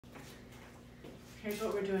Here's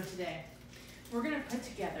what we're doing today. We're gonna put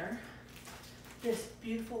together this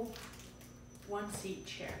beautiful one-seat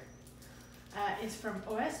chair. It's from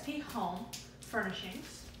OSP Home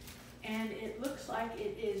Furnishings, and it looks like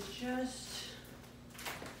it is just,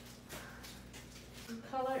 the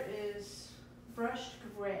color is brushed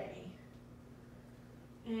gray.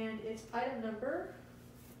 And its item number,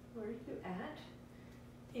 where are you at,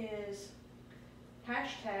 is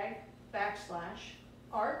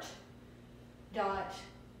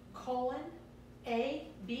 #art.colon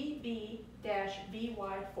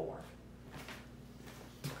ABB-BY4. All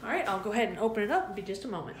right, I'll go ahead and open it up in just a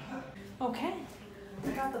moment. Okay,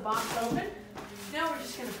 we got the box open. Now we're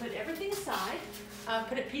just gonna put everything aside,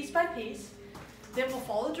 put it piece by piece, then we'll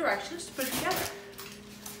follow the directions to put it together.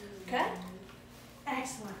 Okay?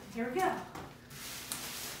 Excellent, here we go.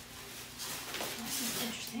 This is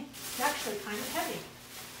interesting. It's actually kind of heavy.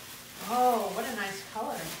 Oh, what a nice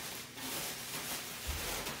color.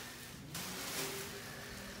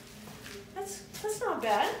 That's not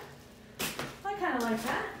bad. I kind of like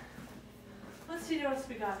that. Let's see what else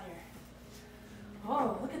we got here.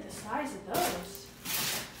 Oh, look at the size of those.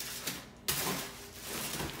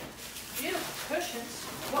 Beautiful cushions.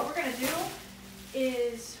 What we're going to do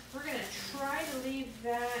is we're going to try to leave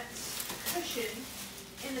that cushion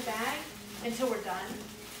in the bag until we're done.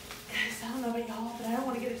 Guys, I don't know about y'all, but I don't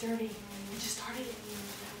want to get it dirty. We just started it.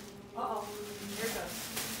 Uh-oh, here it goes.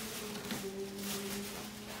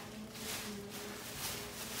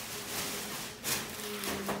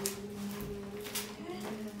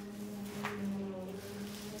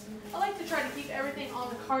 I like to try to keep everything on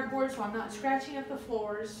the cardboard so I'm not scratching up the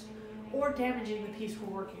floors or damaging the piece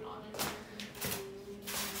we're working on.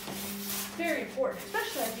 Very important,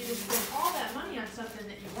 especially if you just spend all that money on something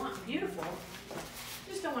that you want beautiful.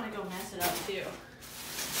 You just don't want to go mess it up too.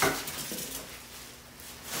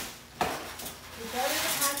 We got in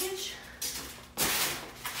the package.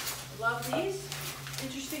 Love these.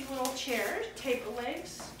 Interesting little chairs, table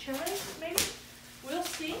legs, chair legs maybe. We'll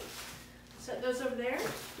see. Set those over there.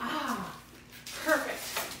 Ah, perfect.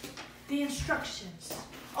 The instructions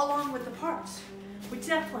along with the parts. We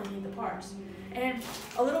definitely need the parts. And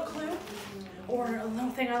a little clue, or a little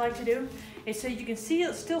thing I like to do, is so you can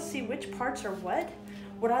still see which parts are what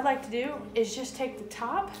I like to do is just take the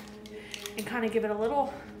top and kind of give it a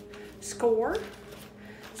little score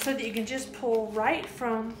so that you can just pull right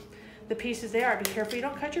from the pieces they are. Be careful you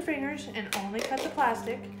don't cut your fingers and only cut the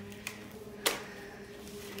plastic.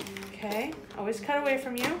 Okay, always cut away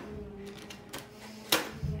from you.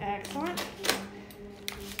 Excellent.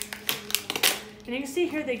 And you can see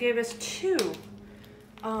here they gave us 2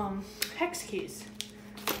 hex keys.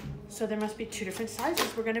 So there must be 2 different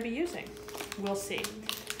sizes we're going to be using. We'll see.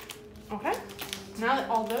 Okay, now that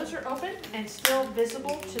all those are open and still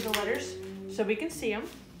visible to the letters so we can see them,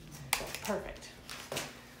 perfect.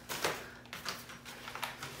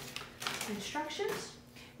 Instructions.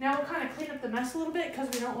 Now we'll kind of clean up the mess a little bit because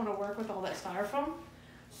we don't want to work with all that styrofoam.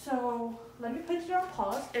 So let me put it on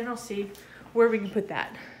pause and I'll see where we can put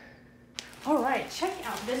that. All right, check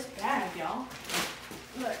out this bag, y'all.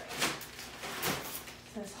 Look, it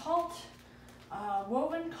says Halt,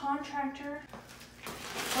 Woven Contractor.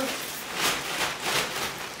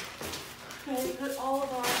 Okay, put all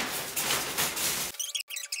of our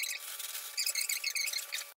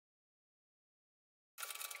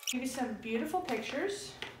give you some beautiful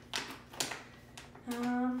pictures.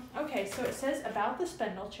 Okay, so it says about the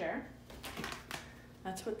spindle chair.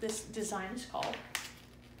 That's what this design is called.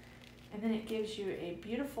 And then it gives you a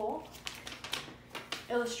beautiful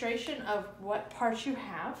illustration of what parts you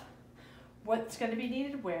have, what's going to be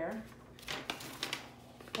needed where,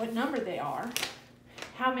 what number they are,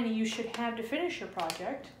 how many you should have to finish your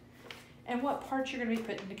project, and what parts you're going to be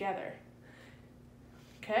putting together.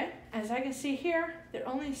 Okay, as I can see here, there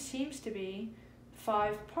only seems to be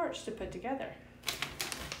 5 parts to put together.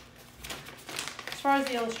 As far as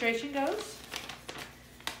the illustration goes,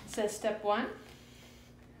 it says step 1,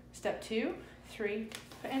 step 2, 3,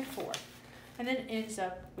 and 4. And then it ends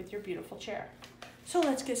up with your beautiful chair. So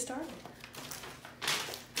let's get started.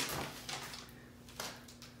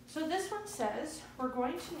 So this one says we're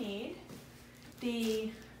going to need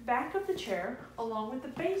the back of the chair along with the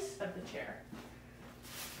base of the chair.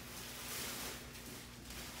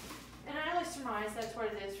 And I only surmise that's what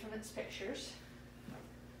it is from its pictures.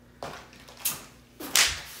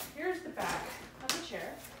 Here's the back of the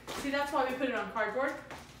chair. See, that's why we put it on cardboard.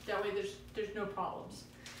 That way there's no problems.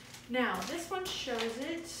 Now, this one shows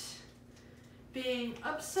it being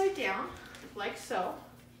upside down, like so,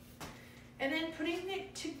 and then putting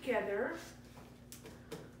it together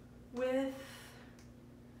with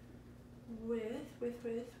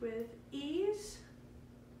with E's,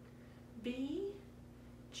 B,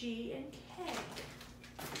 G, and K.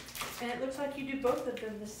 And it looks like you do both of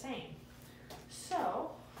them the same.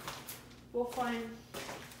 So we'll find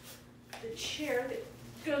the chair that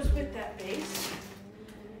goes with that base.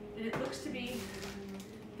 And it looks to be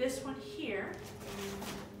this one here.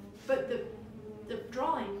 But the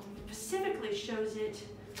drawing specifically shows it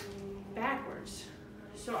backwards.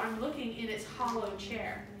 So I'm looking in its hollow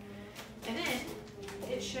chair. And then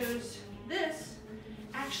it shows this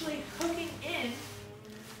actually hooking in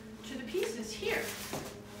to the pieces here.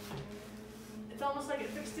 It's almost like it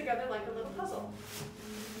fits together like a little puzzle.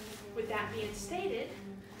 With that being stated,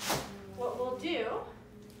 what we'll do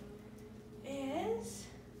is,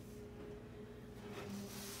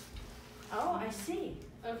 oh, I see,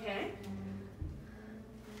 okay.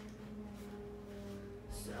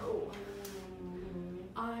 So,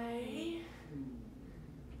 I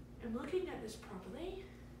am looking at this properly,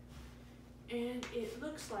 and it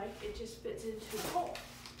looks like it just fits into the hole.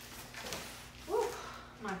 Whew,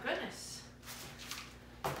 my goodness.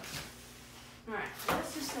 All right,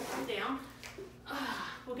 let's just set them down.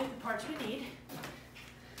 We'll get the parts we need.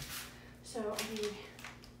 So I need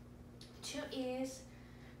 2 E's,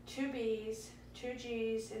 2 B's, 2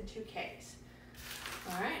 G's, and 2 K's.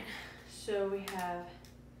 All right, so we have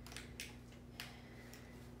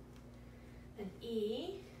an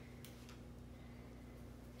E,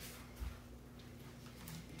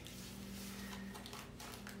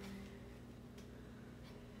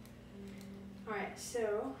 all right,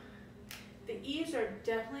 so the E's are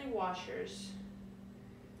definitely washers.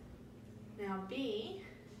 Now B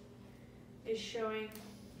is showing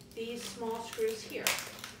these small screws here.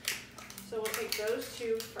 So we'll take those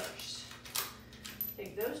two first.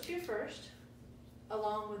 Take those two first,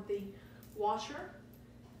 along with the washer,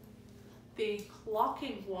 the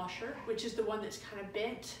locking washer, which is the one that's kind of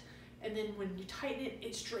bent, and then when you tighten it,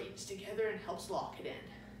 it straightens together and helps lock it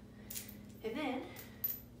in. And then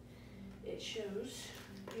it shows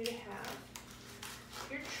you to have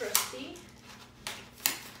your trusty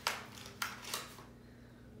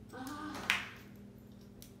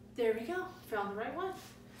there we go, found the right one.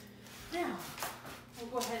 Now, we'll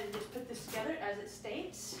go ahead and just put this together as it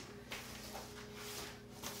states.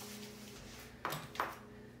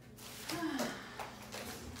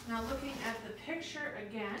 Now looking at the picture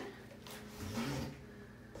again,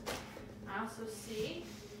 I also see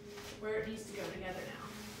where it needs to go together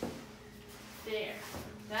now. There,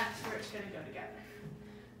 that's where it's going to go together.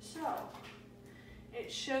 So,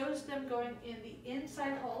 it shows them going in the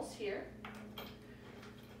inside holes here,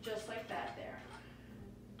 just like that there.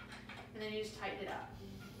 And then you just tighten it up.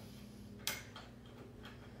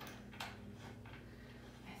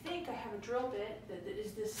 I think I have a drill bit that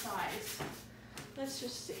is this size. Let's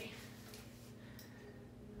just see.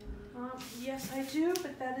 Yes, I do,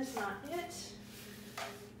 but that is not it.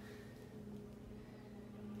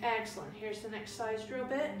 Excellent. Here's the next size drill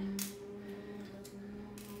bit.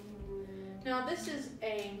 Now this is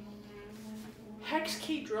a hex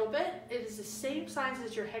key drill bit. It is the same size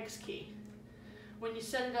as your hex key. When you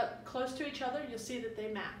set it up close to each other, you'll see that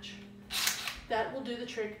they match. That will do the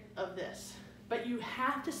trick of this. But you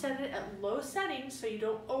have to set it at low settings so you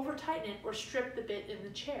don't over tighten it or strip the bit in the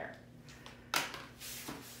chair.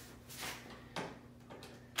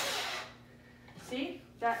 See,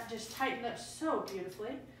 that just tightened up so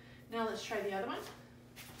beautifully. Now let's try the other one.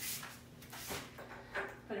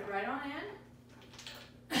 Put it right on in.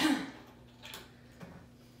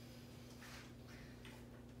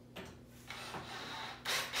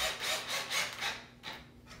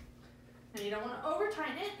 Now you don't want to over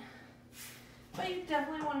tighten it, but you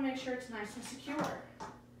definitely want to make sure it's nice and secure.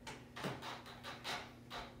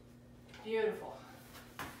 Beautiful.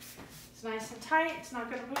 It's nice and tight, it's not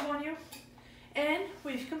going to move on you. And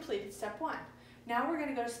we've completed step 1. Now we're going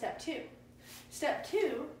to go to step 2. Step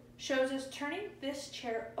 2 shows us turning this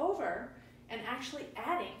chair over and actually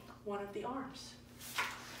adding one of the arms.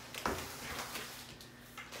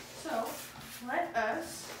 So let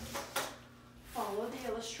us follow the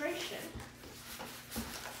illustration.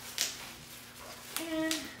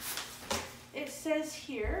 And it says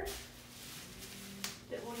here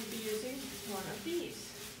that we'll be using one of these.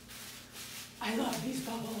 I love these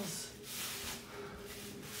bubbles.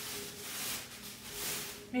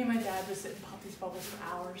 Me and my dad would sit and pop these bubbles for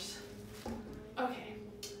hours. Okay,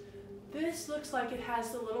 this looks like it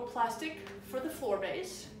has the little plastic for the floor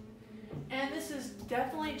base. And this is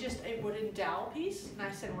definitely just a wooden dowel piece,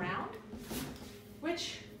 nice and round,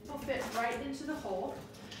 which will fit right into the hole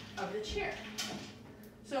of the chair.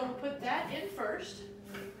 So we'll put that in first.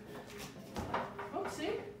 Oh,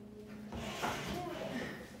 see?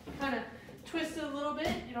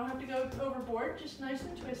 overboard, just nice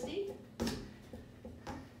and twisty.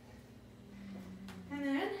 And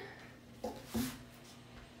then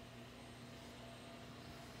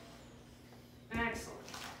excellent.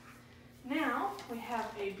 Now we have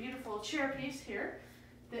a beautiful chair piece here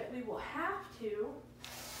that we will have to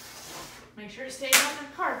make sure it stays on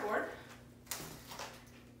the cardboard.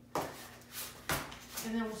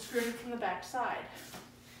 And then we'll screw it from the back side.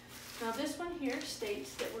 Now this one here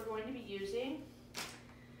states that we're going to be using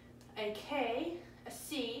a K, a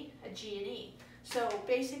C, a G, and E. So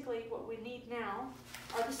basically what we need now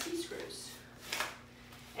are the C screws.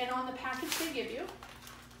 And on the package they give you,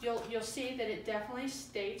 you'll see that it definitely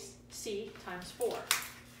states C times 4.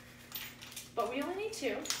 But we only need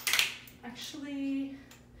 2. Actually,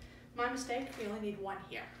 my mistake, we only need 1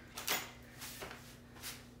 here.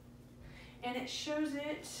 And it shows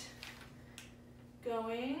it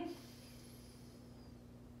going,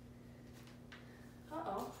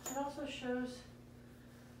 it also shows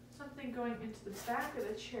something going into the back of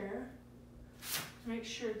the chair to make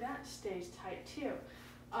sure that stays tight too.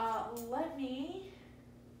 Let me,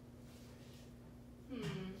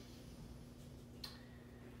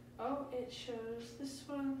 oh, it shows this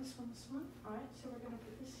one, this one, this one. All right, so we're gonna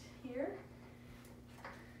put this here.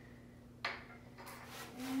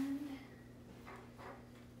 And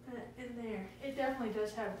in there. It definitely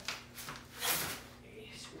does have a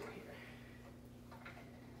screw here.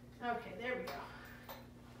 Okay, there we go.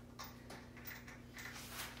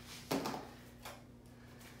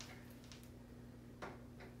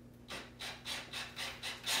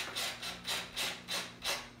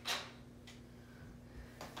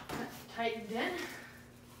 Tightened in,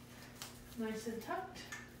 nice and tucked.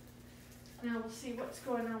 Now we'll see what's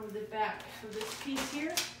going on with the back of this piece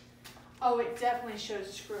here. Oh, it definitely shows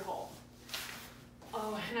a screw hole.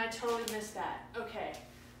 Oh, and I totally missed that. Okay,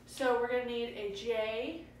 so we're gonna need a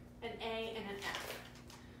J, an A, and an F.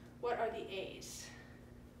 What are the A's?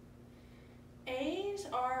 A's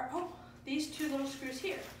are, oh, these 2 little screws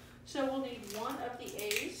here. So we'll need one of the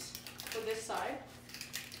A's for this side.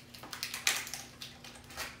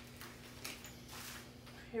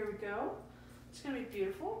 Here we go. It's gonna be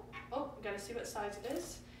beautiful. Oh, we gotta see what size it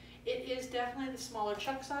is. It is definitely the smaller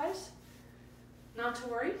chuck size. Not to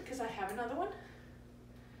worry, because I have another one.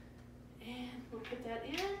 And we'll put that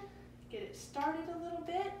in, get it started a little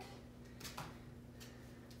bit.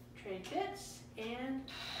 Trade bits, and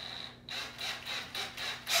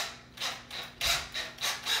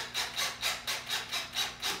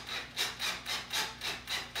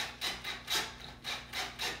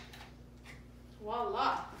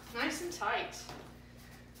voila, nice and tight.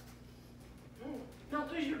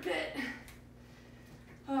 Don't lose your bit.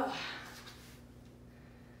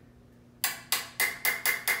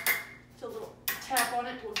 Just a little tap on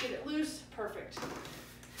it will get it loose. Perfect.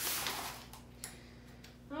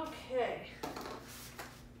 Okay.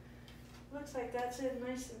 Looks like that's it,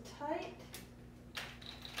 nice and tight.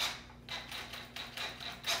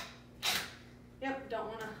 Yep, don't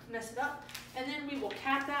want to mess it up. And then we will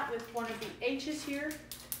cap that with one of the H's here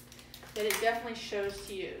that it definitely shows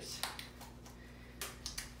to use.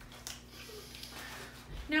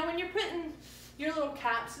 Now when you're putting your little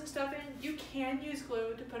caps and stuff in, you can use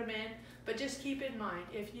glue to put them in, but just keep in mind,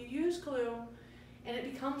 if you use glue and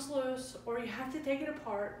it becomes loose or you have to take it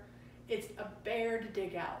apart, it's a bear to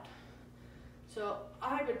dig out. So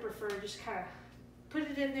I would prefer just kind of put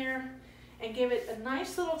it in there and give it a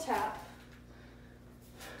nice little tap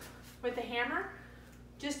with the hammer,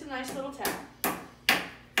 just a nice little tap.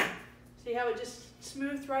 See how it just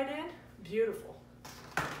smoothed right in? Beautiful.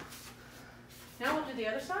 Now we'll do the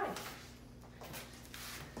other side.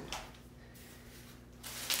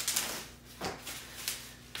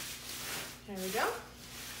 There we go.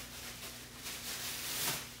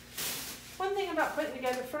 One thing about putting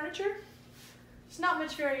together furniture, it's not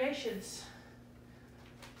much variations.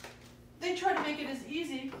 They try to make it as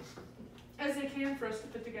easy as they can for us to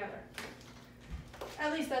put together.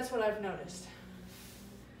 At least that's what I've noticed.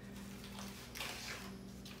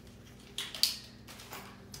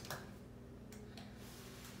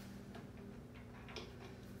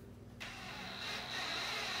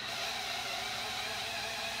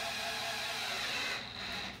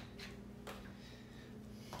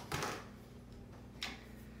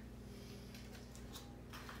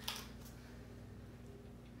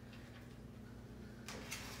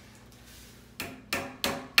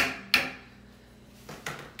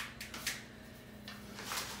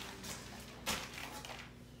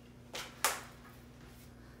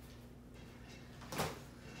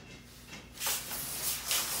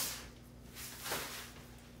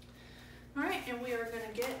 And we are going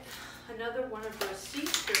to get another one of those C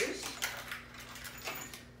screws.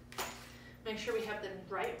 Make sure we have the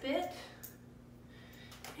right bit,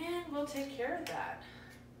 and we'll take care of that.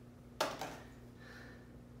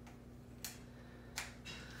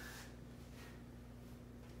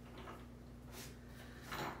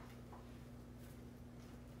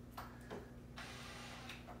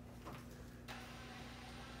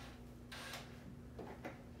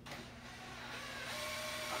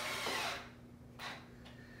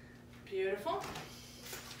 Beautiful.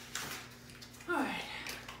 All right.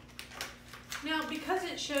 Now, because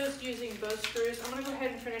it shows using both screws, I'm going to go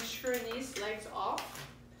ahead and finish screwing these legs off.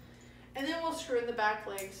 And then we'll screw in the back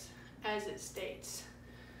legs as it states.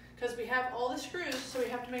 Because we have all the screws, so we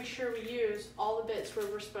have to make sure we use all the bits where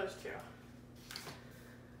we're supposed to.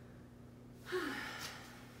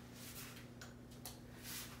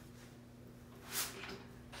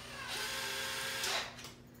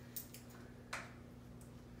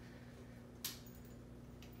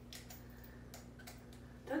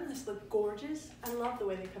 Doesn't this look gorgeous? I love the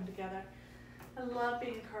way they come together. I love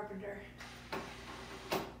being a carpenter.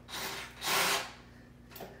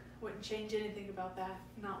 Wouldn't change anything about that,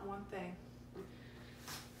 not one thing.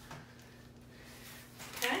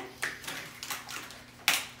 Okay.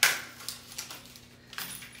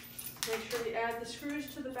 Make sure we add the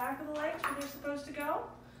screws to the back of the legs where they're supposed to go.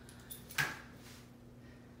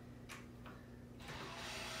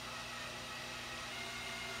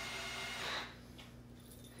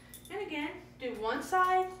 And again, do one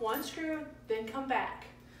side, one screw, then come back.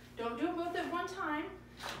 Don't do them both at one time,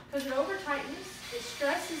 because it over tightens, it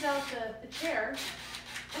stresses out the chair,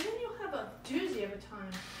 and then you'll have a doozy of a time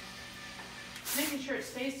making sure it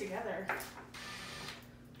stays together.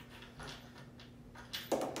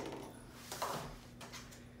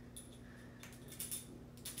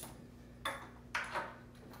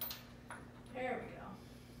 There we go.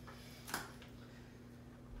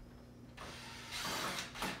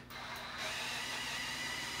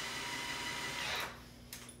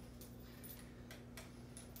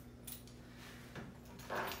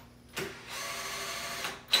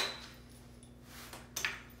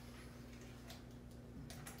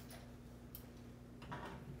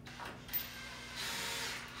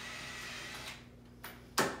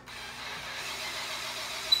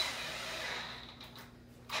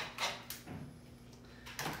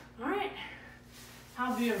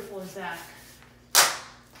 How beautiful is that?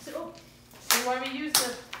 So, see why we use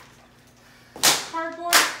the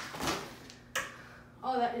cardboard?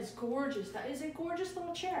 Oh, that is gorgeous. That is a gorgeous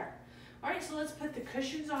little chair. All right, so let's put the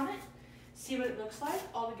cushions on it, see what it looks like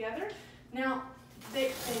all together. Now,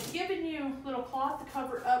 they've given you a little cloth to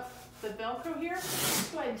cover up the Velcro here. Let's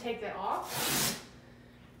go ahead and take that off.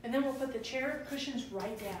 And then we'll put the chair cushions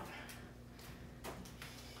right down.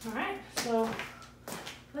 All right, so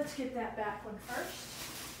let's get that back one first.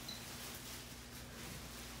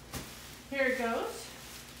 Here it goes.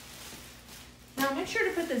 Now make sure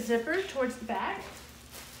to put the zipper towards the back.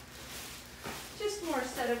 Just more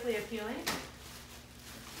aesthetically appealing.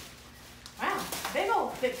 Wow, big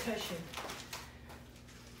old thick cushion.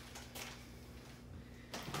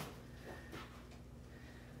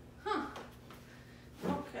 Huh.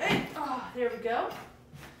 Okay, there we go.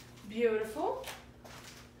 Beautiful.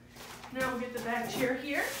 Now we'll get the back chair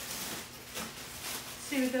here.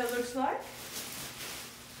 See what that looks like.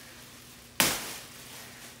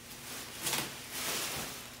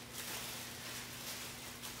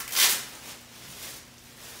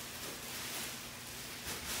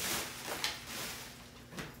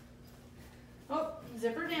 Oh,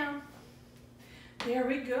 zipper down. There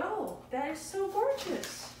we go. That is so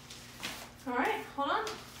gorgeous. All right, hold on.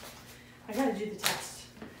 I gotta do the test.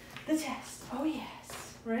 The test. Oh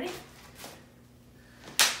yes. Ready?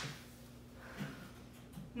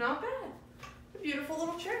 Not bad. A beautiful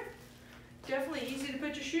little chair. Definitely easy to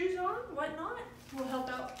put your shoes on, whatnot. Will help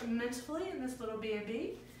out immensely in this little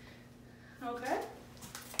B&B. Okay.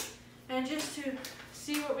 And just to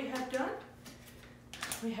see what we have done,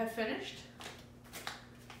 we have finished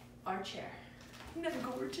our chair. Isn't that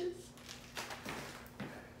gorgeous?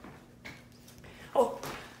 Oh,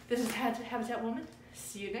 this is Habitat Woman.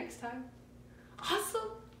 See you next time.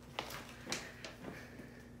 Awesome.